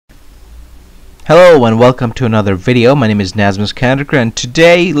Hello and welcome to another video. My name is NazmusLabs, and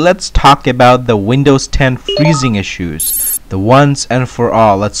today let's talk about the Windows 10 freezing issues, the once and for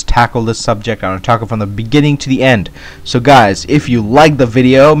all. Let's tackle this subject. I'm going to talk from the beginning to the end. So guys, if you like the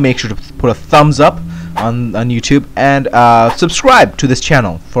video, make sure to put a thumbs up on YouTube and subscribe to this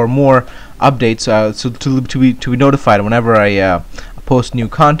channel for more updates, so to be notified whenever I post new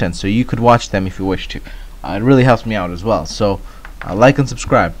content, so you could watch them if you wish to. It really helps me out as well. So like and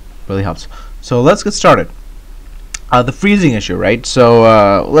subscribe, really helps. So let's get started. The freezing issue, right?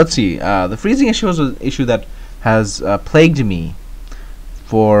 So let's see. The freezing issue is an issue that has plagued me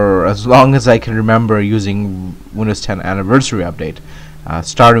for as long as I can remember using Windows 10 Anniversary update,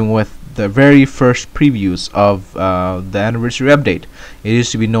 starting with the very first previews of the Anniversary update. It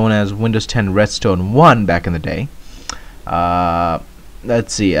used to be known as Windows 10 Redstone 1 back in the day.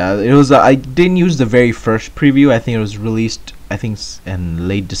 Let's see. It was I didn't use the very first preview. I think it was released, I think, in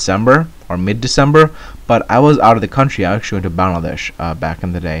late December or mid-December, but I was out of the country. I actually went to Bangladesh back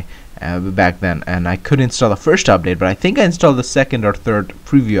in the day, back then, and I couldn't install the first update, but I think I installed the second or third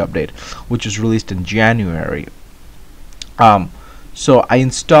preview update, which was released in January. So I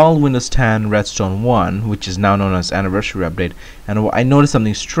installed Windows 10 Redstone 1, which is now known as Anniversary update, and I noticed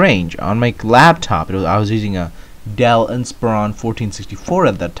something strange on my laptop. I was using a Dell Inspiron 1464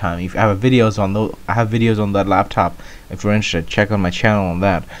 at that time. If I have videos on that laptop. If you're interested, check out my channel on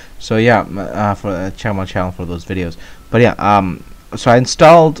that. So yeah, check out my channel for those videos. But yeah, so I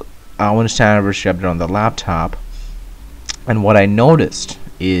installed Windows 10 Anniversary update on the laptop, and what I noticed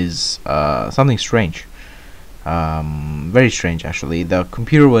is something strange. Very strange actually. The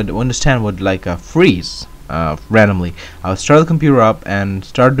computer Windows 10 would like freeze randomly. I would start the computer up and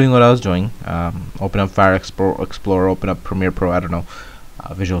start doing what I was doing. Open up Fire Explorer, open up Premiere Pro, I don't know,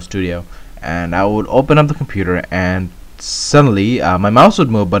 Visual Studio, and I would open up the computer, and suddenly my mouse would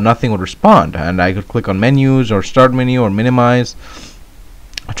move, but nothing would respond. And I could click on menus or start menu or minimize.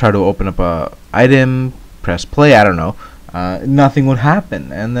 I try to open up a item, press play, I don't know. Nothing would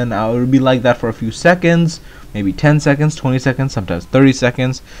happen, and then I would be like that for a few seconds, maybe 10 seconds, 20 seconds, sometimes 30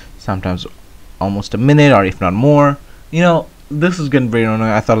 seconds, sometimes almost a minute, or if not more. You know, this is getting very annoying.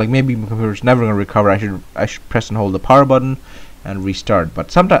 I thought like maybe my computer's never gonna recover. I should press and hold the power button and restart. But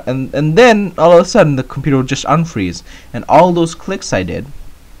sometimes, and then all of a sudden the computer would just unfreeze, and all those clicks I did,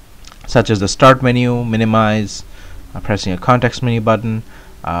 such as the start menu, minimize, pressing a context menu button,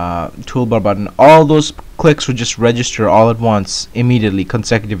 toolbar button, all those clicks would just register all at once, immediately,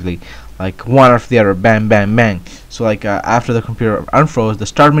 consecutively, like one after the other, bang, bang, bang. So like after the computer unfroze, the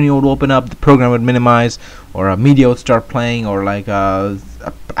start menu would open up, the program would minimize, or a media would start playing, or like a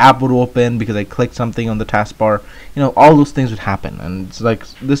app would open because I clicked something on the taskbar. You know, all those things would happen, and it's like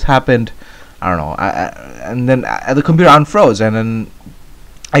this happened. I don't know. And then the computer unfroze, and then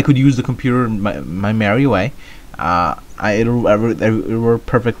I could use the computer in my merry way. It worked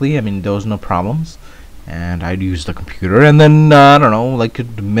perfectly. I mean, there was no problems, and I'd use the computer, and then I don't know, like a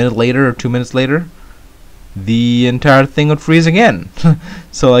minute later or 2 minutes later, the entire thing would freeze again.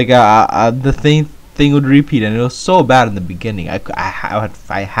 So like the thing would repeat, and it was so bad in the beginning.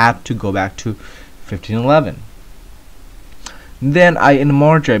 I had to go back to 15.11. Then in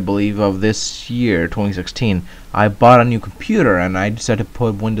March, I believe, of this year, 2016, I bought a new computer, and I decided to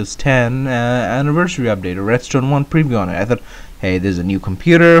put Windows 10 Anniversary update, a Redstone 1 preview on it. I thought, hey, there's a new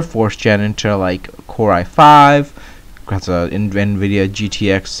computer, 4th gen Intel, like Core i5, has a NVIDIA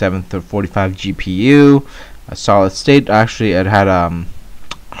GTX 745 GPU, a solid state. Actually, it had a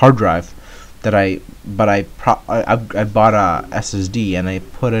hard drive that I bought a SSD, and I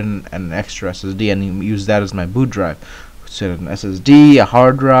put in an extra SSD and used that as my boot drive. So an SSD, a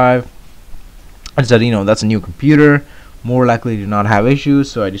hard drive. I said, you know, that's a new computer, more likely to not have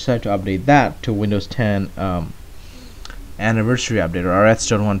issues, so I decided to update that to Windows 10 Anniversary update, or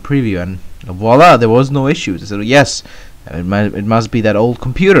Redstone 1 preview, and voila, there was no issues. I said, yes, it must be that old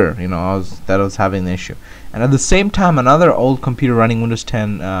computer, you know, that was having the issue. And at the same time, another old computer running Windows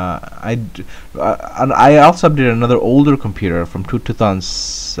 10, I also updated another older computer from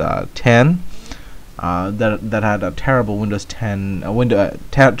 2010. That had a terrible Windows 10,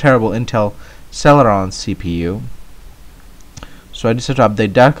 terrible Intel Celeron CPU. So I decided to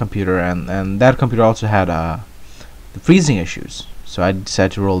update that computer, and that computer also had the freezing issues. So I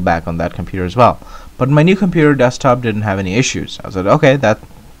decided to roll back on that computer as well. But my new computer desktop didn't have any issues. I said, okay, that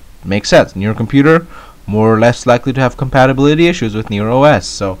makes sense. Newer computer, more or less likely to have compatibility issues with newer OS.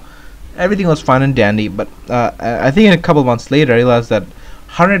 So everything was fine and dandy. But I think a couple months later, I realized that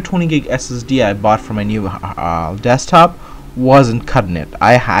 120 gig SSD I bought for my new desktop wasn't cutting it.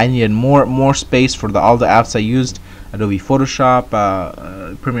 I needed more space for all the apps I used Adobe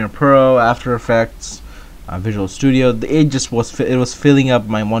Photoshop, Premiere Pro, After Effects, Visual Studio. It just was it was filling up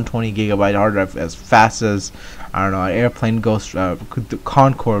my 120 gigabyte hard drive as fast as, I don't know, an airplane goes, the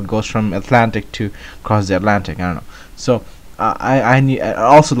Concorde goes from Atlantic to across the Atlantic. I don't know. So I need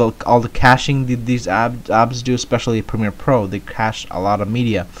also all the caching these apps do, especially Premiere Pro. They cache a lot of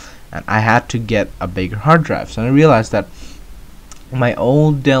media, and I had to get a bigger hard drive. So I realized that my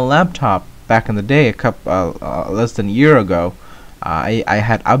old Dell laptop back in the day, less than a year ago, I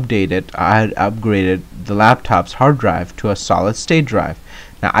had upgraded the laptop's hard drive to a solid state drive.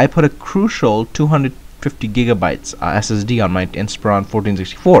 Now I put a crucial 250 gigabytes SSD on my Inspiron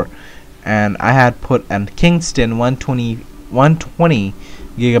 1464, and I had put a Kingston 120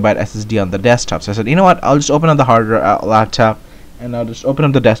 gigabyte SSD on the desktop. So I said, you know what, I'll just open up the laptop, and I'll just open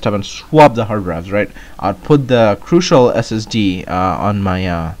up the desktop and swap the hard drives, right? I'll put the crucial SSD on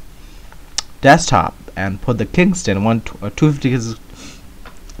my desktop, and put the Kingston 250.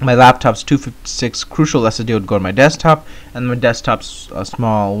 My laptop's 256 crucial SSD would go to my desktop, and my desktop's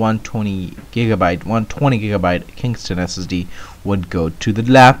small 120 gigabyte Kingston SSD would go to the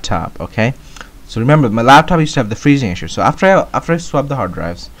laptop. Okay, so remember, my laptop used to have the freezing issue. So after I swapped the hard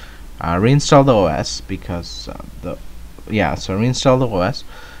drives, reinstalled the OS, because so I reinstalled the OS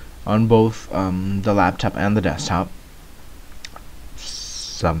on both the laptop and the desktop.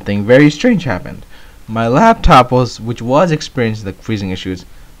 Something very strange happened. My laptop, which was experiencing the freezing issues,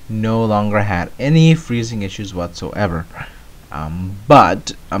 no longer had any freezing issues whatsoever.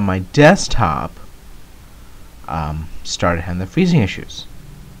 But my desktop started having the freezing issues,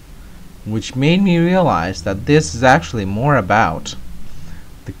 which made me realize that this is actually more about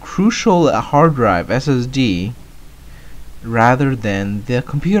the crucial hard drive SSD rather than the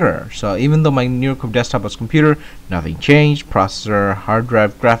computer. So even though my new desktop was computer, nothing changed. Processor, hard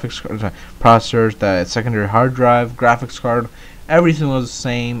drive, graphics card, processors, the secondary hard drive, graphics card, everything was the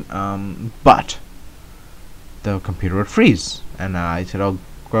same, but the computer would freeze. And I said, oh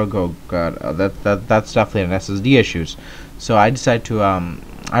God, that's definitely an SSD issues. So I decided to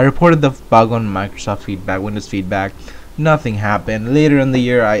I reported the bug on Microsoft feedback, Windows feedback. Nothing happened. Later in the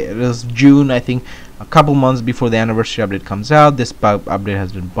year, it was June, I think, a couple months before the anniversary update comes out. This bug update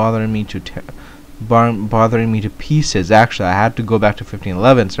has been bothering me to pieces. Actually, I had to go back to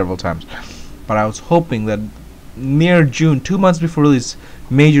 15.11 several times, but I was hoping that near June, 2 months before release,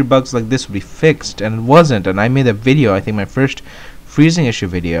 major bugs like this would be fixed, and it wasn't. And I made a video, I think my first freezing issue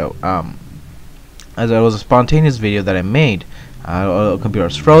video, as it was a spontaneous video that I made. The computer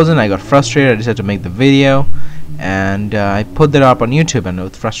was frozen. I got frustrated. I decided to make the video, and I put that up on YouTube, and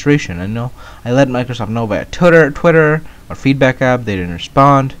with frustration, I let Microsoft know via Twitter or feedback app. They didn't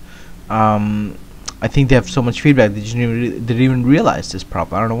respond. I think they have so much feedback they didn't even realize this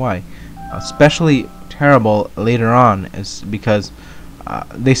problem. I don't know why. Especially terrible later on is because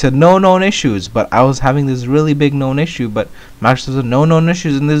they said no known issues, but I was having this really big known issue. But Microsoft said no known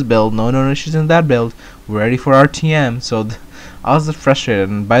issues in this build, no known issues in that build. We're ready for RTM. So I was frustrated,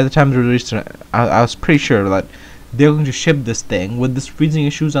 and by the time they released it, I was pretty sure that they're going to ship this thing with this freezing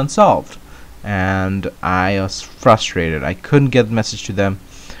issues unsolved, and I was frustrated. I couldn't get the message to them.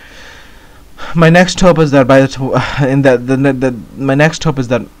 My next hope is that my next hope is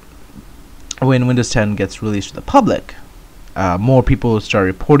that when Windows 10 gets released to the public, more people will start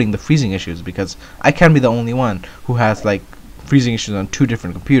reporting the freezing issues, because I can't be the only one who has like freezing issues on 2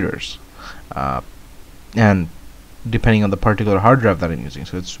 different computers, and depending on the particular hard drive that I'm using.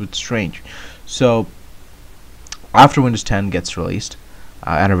 So it's strange. So after Windows 10 gets released,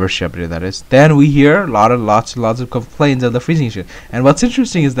 anniversary update that is, then we hear lots of complaints of the freezing issue. And what's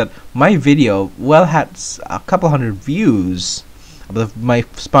interesting is that my video had a couple hundred views. My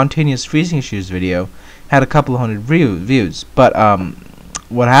spontaneous freezing issues video had a couple hundred views. But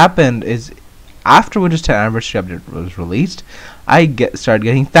what happened is, after Windows 10 anniversary update was released, I started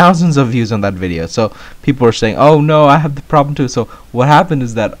getting thousands of views on that video. So people were saying, oh no, I have the problem too. So what happened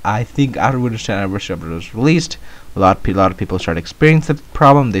is that I think after Windows 10 anniversary update was released, a lot of people started experiencing the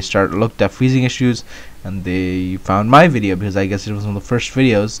problem. They looked at freezing issues, and they found my video, because I guess it was one of the first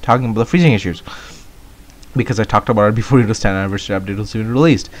videos talking about the freezing issues, because I talked about it before Windows 10 anniversary update was even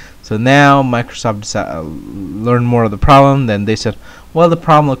released. So now Microsoft learned more of the problem. Then they said, well, the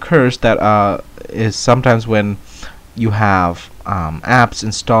problem occurs that is sometimes when you have apps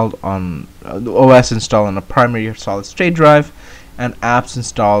installed on OS installed on a primary solid state drive, and apps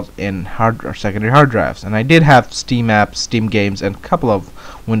installed in secondary hard drives. And I did have Steam apps, Steam games, and a couple of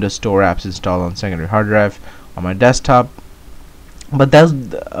Windows Store apps installed on secondary hard drive on my desktop. But that's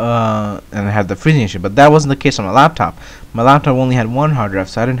and I had the freezing issue. But that wasn't the case on my laptop. My laptop only had 1 hard drive,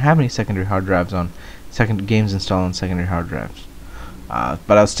 so I didn't have any secondary hard drives on games installed on secondary hard drives.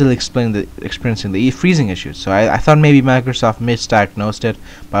 But I was still experiencing the freezing issues. So I thought maybe Microsoft misdiagnosed it,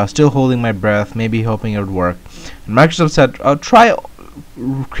 but I was still holding my breath, maybe hoping it would work. And Microsoft said, "Oh, try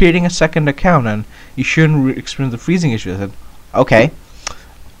creating a second account, and you shouldn't experience the freezing issue." I said, "Okay."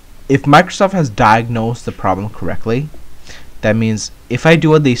 If Microsoft has diagnosed the problem correctly, that means if I do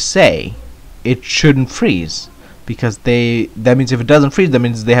what they say, it shouldn't freeze, because that means if it doesn't freeze, that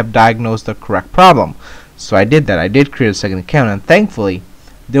means they have diagnosed the correct problem. So I did that. I did create a second account, and thankfully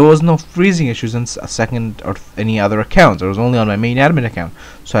there was no freezing issues in a second or any other accounts. It was only on my main admin account.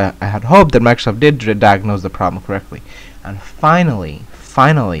 So I had hoped that Microsoft did diagnose the problem correctly. And finally,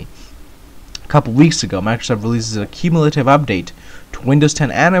 a couple weeks ago, Microsoft releases a cumulative update to Windows 10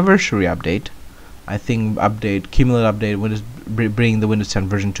 Anniversary update. I think cumulative update, Windows bringing the Windows 10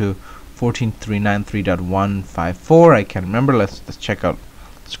 version to 14.393.154. I can't remember. Let's check out.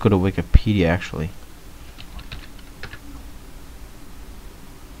 Let's go to Wikipedia actually.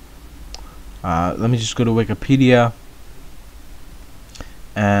 Let me just go to Wikipedia,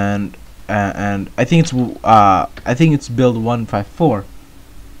 and I think it's build 154.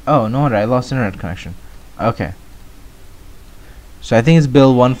 Oh no wonder, I lost internet connection. Okay, so I think it's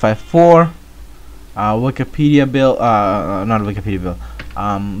build 154. Wikipedia build, not Wikipedia build,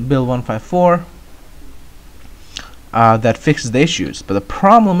 build 154. That fixes the issues, but the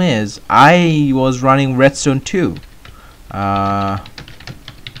problem is I was running Redstone 2.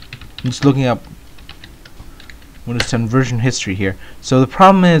 I'm just looking up Windows 10 version history here. So the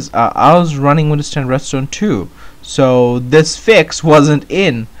problem is I was running Windows 10 Redstone 2, so this fix wasn't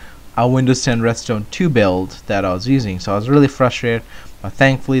in a Windows 10 Redstone 2 build that I was using. So I was really frustrated, but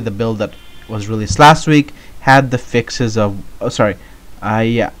thankfully the build that was released last week had the fixes of the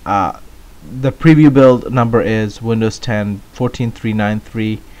preview build number is Windows 10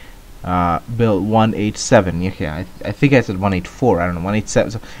 14.393 build 187. Okay, I think I said 184. I don't know,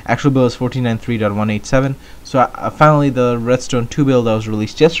 187. So actual build is 14.93.187. So finally the Redstone 2 build that was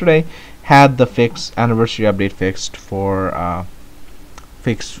released yesterday had the anniversary update fixed for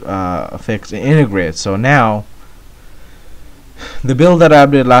fix integrated. So now the build that I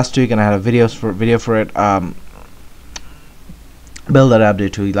updated last week, and I had a video for it, build that I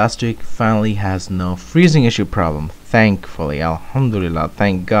updated to last week, finally has no freezing issue problem. Thankfully, alhamdulillah,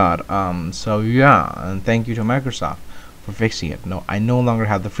 thank God. So yeah, and thank you to Microsoft for fixing it. No, I no longer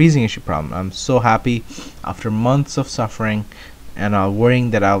have the freezing issue problem. I'm so happy after months of suffering and worrying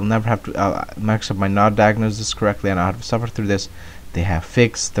that I'll never have to. Microsoft might not diagnose this correctly, and I'll have to suffer through this. They have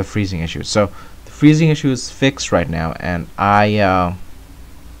fixed the freezing issue. So the freezing issue is fixed right now, and I'm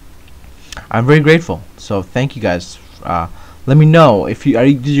very grateful. So thank you guys. Let me know if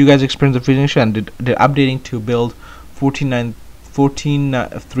did you guys experience the freezing issue, and did updating to build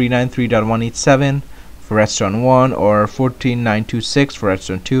 14.393.187 for Redstone 1 or 14.926 for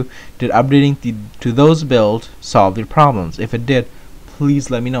Redstone 2, did updating to those builds solve your problems? If it did, please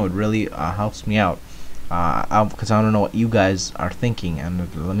let me know. It really helps me out, because I don't know what you guys are thinking, and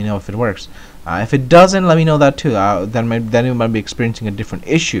let me know if it works. If it doesn't, let me know that too. Then you might be experiencing a different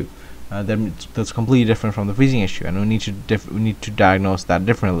issue that's completely different from the freezing issue, and we need to diagnose that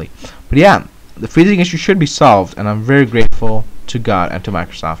differently. But yeah, the freezing issue should be solved, and I'm very grateful to God and to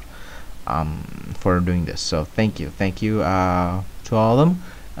Microsoft for doing this. So thank you to all of them,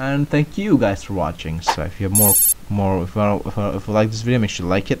 and thank you guys for watching. So if you have if you like this video, make sure to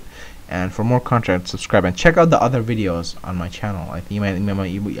like it, and for more content, subscribe and check out the other videos on my channel. I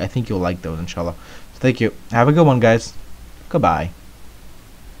think you'll like those, inshallah. So thank you. Have a good one, guys. Goodbye.